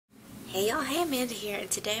Hey y'all, hey, Amanda here,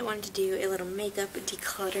 and today I wanted to do a little makeup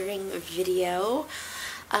decluttering video.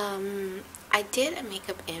 I did a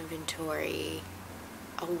makeup inventory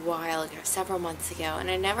a while ago, several months ago,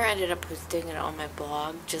 and I never ended up posting it on my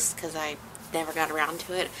blog just because I never got around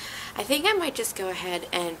to it. I think I might just go ahead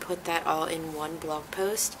and put that all in one blog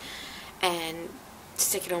post and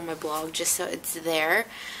stick it on my blog just so it's there.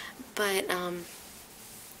 But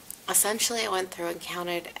essentially I went through and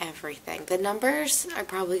counted everything. The numbers are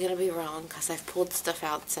probably going to be wrong because I've pulled stuff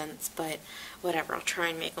out since, but whatever, I'll try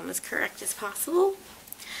and make them as correct as possible.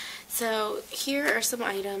 So here are some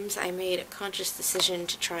items I made a conscious decision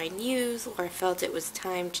to try and use, or I felt it was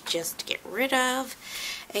time to just get rid of,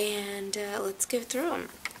 and let's go through them.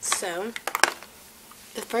 So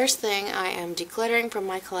the first thing I am decluttering from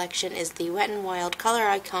my collection is the Wet n Wild Color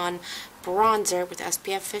Icon bronzer with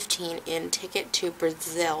SPF 15 in Ticket to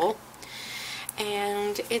Brazil.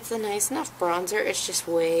 And it's a nice enough bronzer, it's just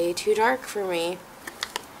way too dark for me.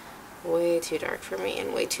 Way too dark for me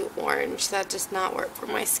and way too orange. That does not work for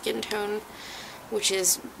my skin tone, which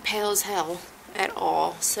is pale as hell at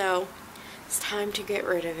all. So it's time to get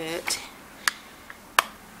rid of it.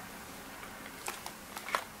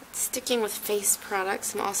 Sticking with face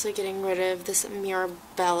products, I'm also getting rid of this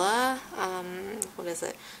Mirabella, what is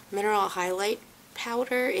it? Mineral Highlight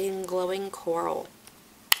Powder in Glowing Coral.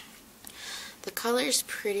 The color's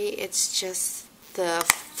pretty, it's just the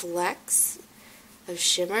flecks of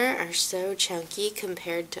shimmer are so chunky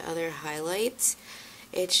compared to other highlights.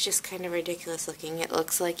 It's just kind of ridiculous looking. It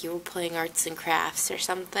looks like you were playing arts and crafts or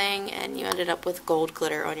something and you ended up with gold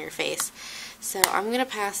glitter on your face. So I'm going to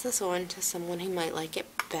pass this on to someone who might like it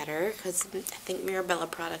better, because I think Mirabella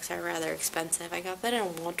products are rather expensive. I got that in a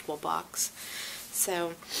Wantable box.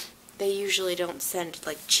 So they usually don't send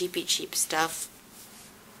like cheap stuff.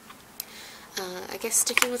 I guess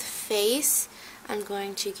sticking with face, I'm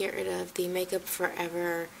going to get rid of the Makeup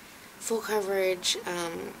Forever Full Coverage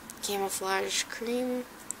Camouflage Cream.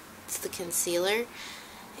 It's the concealer,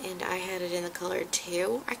 and I had it in the color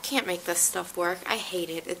 2. I can't make this stuff work. I hate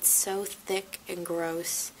it. It's so thick and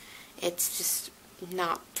gross. It's just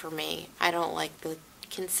not for me. I don't like the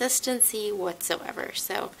consistency whatsoever.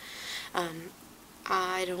 So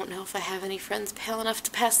I don't know if I have any friends pale enough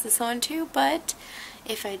to pass this on to, but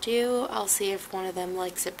if I do, I'll see if one of them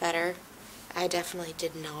likes it better. I definitely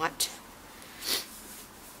did not.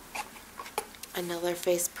 Another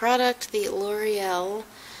face product, the L'Oreal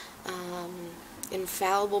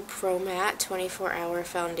Infallible Pro Matte 24-Hour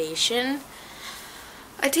Foundation.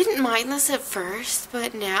 I didn't mind this at first,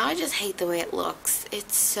 but now I just hate the way it looks.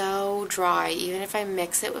 It's so dry. Even if I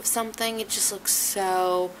mix it with something, it just looks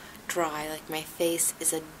so dry. Like my face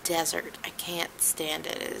is a desert. I can't stand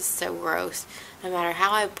it. It is so gross. No matter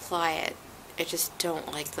how I apply it, I just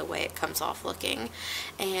don't like the way it comes off looking.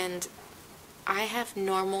 And I have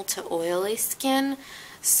normal to oily skin,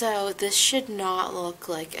 so this should not look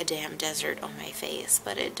like a damn desert on my face,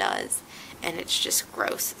 but it does, and it's just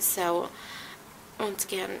gross. So once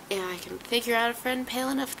again, if I can figure out a friend pale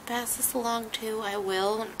enough to pass this along to, I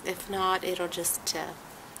will. If not, it'll just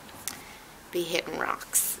be hitting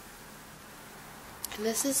rocks. And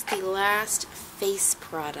this is the last face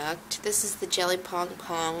product. This is the Jelly Pong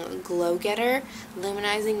Pong Glow Getter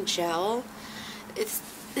Luminizing Gel.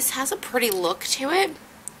 This has a pretty look to it,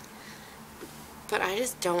 but I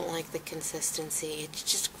just don't like the consistency. It's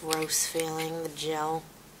just gross feeling, the gel.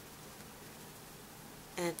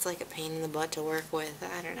 And it's like a pain in the butt to work with.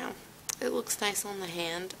 I don't know. It looks nice on the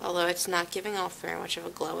hand, although it's not giving off very much of a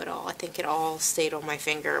glow at all. I think it all stayed on my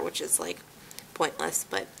finger, which is like pointless,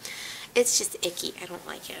 but it's just icky. I don't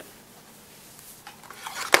like it.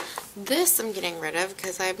 This I'm getting rid of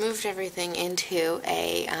because I moved everything into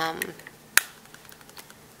a,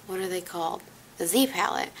 what are they called? A Z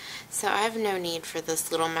palette. So I have no need for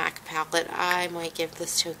this little MAC palette. I might give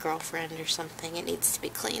this to a girlfriend or something. It needs to be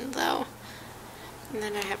cleaned though. And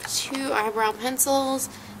then I have 2 eyebrow pencils.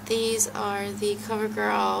 These are the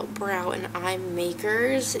CoverGirl Brow and Eye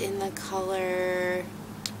Makers in the color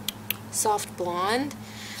Soft Blonde.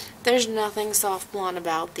 There's nothing soft blonde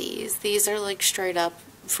about these. These are like straight up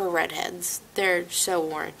for redheads. They're so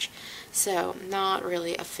orange. So not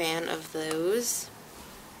really a fan of those.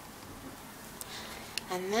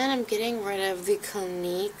 And then I'm getting rid of the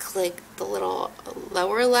Clinique, like the little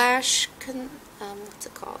lower lash, what's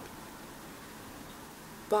it called?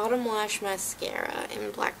 Bottom lash mascara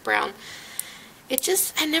in black brown.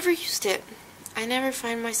 I never used it. I never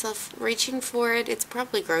find myself reaching for it. It's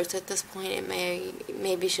probably gross at this point. It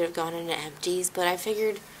maybe should have gone into empties, but I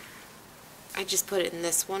figured I just put it in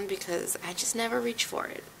this one because I just never reach for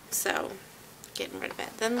it. So getting rid of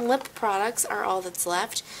it. Then lip products are all that's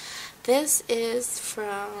left. This is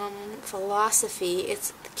from Philosophy. It's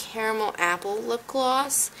the Caramel Apple Lip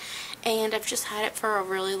Gloss, and I've just had it for a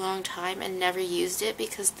really long time and never used it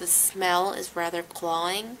because the smell is rather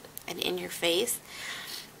clawing and in your face.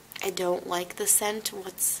 I don't like the scent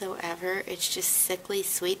whatsoever. It's just sickly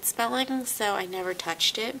sweet smelling, so I never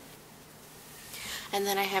touched it. And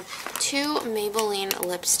then I have two Maybelline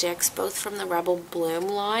lipsticks, both from the Rebel Bloom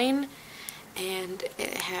line. And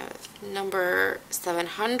it has number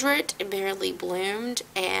 700, Barely Bloomed,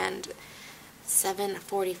 and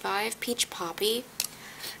 745, Peach Poppy.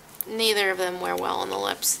 Neither of them wear well on the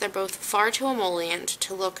lips. They're both far too emollient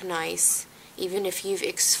to look nice, even if you've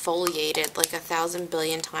exfoliated like 1,000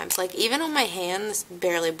 billion times. Like, even on my hand, this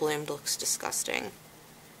Barely Bloomed looks disgusting.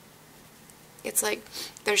 It's like,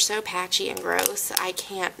 they're so patchy and gross, I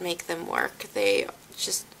can't make them work.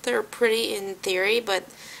 They're pretty in theory, but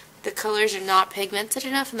the colors are not pigmented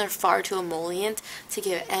enough, and they're far too emollient to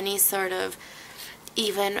give any sort of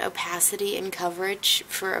even opacity and coverage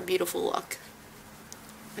for a beautiful look.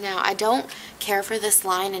 Now, I don't care for this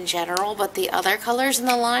line in general, but the other colors in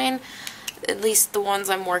the line, at least the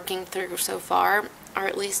ones I'm working through so far, are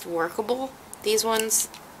at least workable. These ones,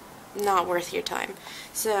 not worth your time.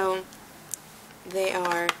 So, they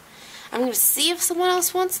are... I'm going to see if someone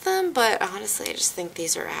else wants them, but honestly, I just think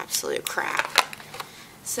these are absolute crap.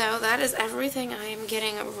 So that is everything I am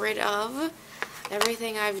getting rid of.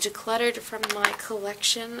 Everything I've decluttered from my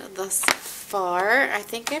collection thus far. I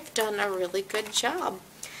think I've done a really good job.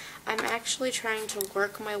 I'm actually trying to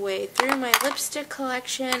work my way through my lipstick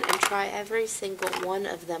collection and try every single one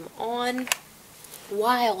of them on,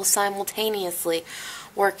 while simultaneously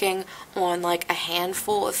working on like a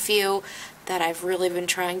handful of few that I've really been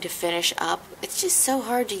trying to finish up. It's just so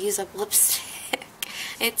hard to use up lipstick.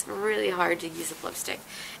 It's really hard to use up lipstick.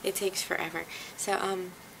 It takes forever. So,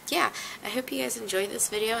 yeah, I hope you guys enjoyed this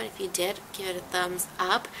video, and if you did, give it a thumbs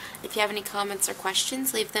up. If you have any comments or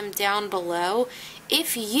questions, leave them down below.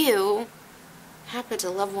 If you happen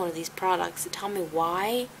to love one of these products, tell me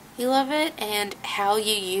why you love it and how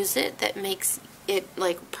you use it that makes it,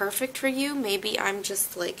 like, perfect for you. Maybe I'm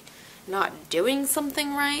just, like, not doing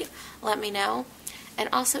something right. Let me know. And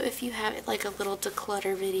also, if you have like a little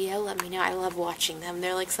declutter video, let me know. I love watching them.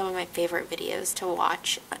 They're like some of my favorite videos to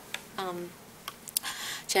watch.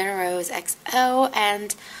 Jenna Rose XO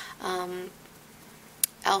and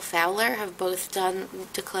Elle Fowler have both done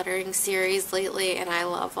decluttering series lately, and I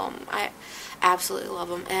love them. I absolutely love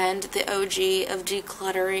them. And the OG of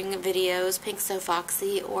decluttering videos, Pink So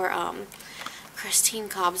Foxy, or Christine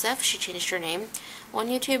Kobzeff, she changed her name on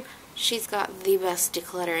YouTube. She's got the best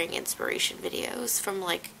decluttering inspiration videos from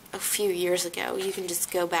like a few years ago. You can just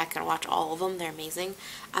go back and watch all of them. They're amazing.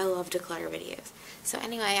 I love declutter videos. So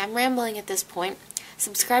anyway, I'm rambling at this point.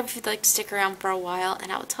 Subscribe if you'd like to stick around for a while,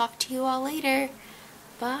 and I will talk to you all later.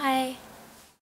 Bye!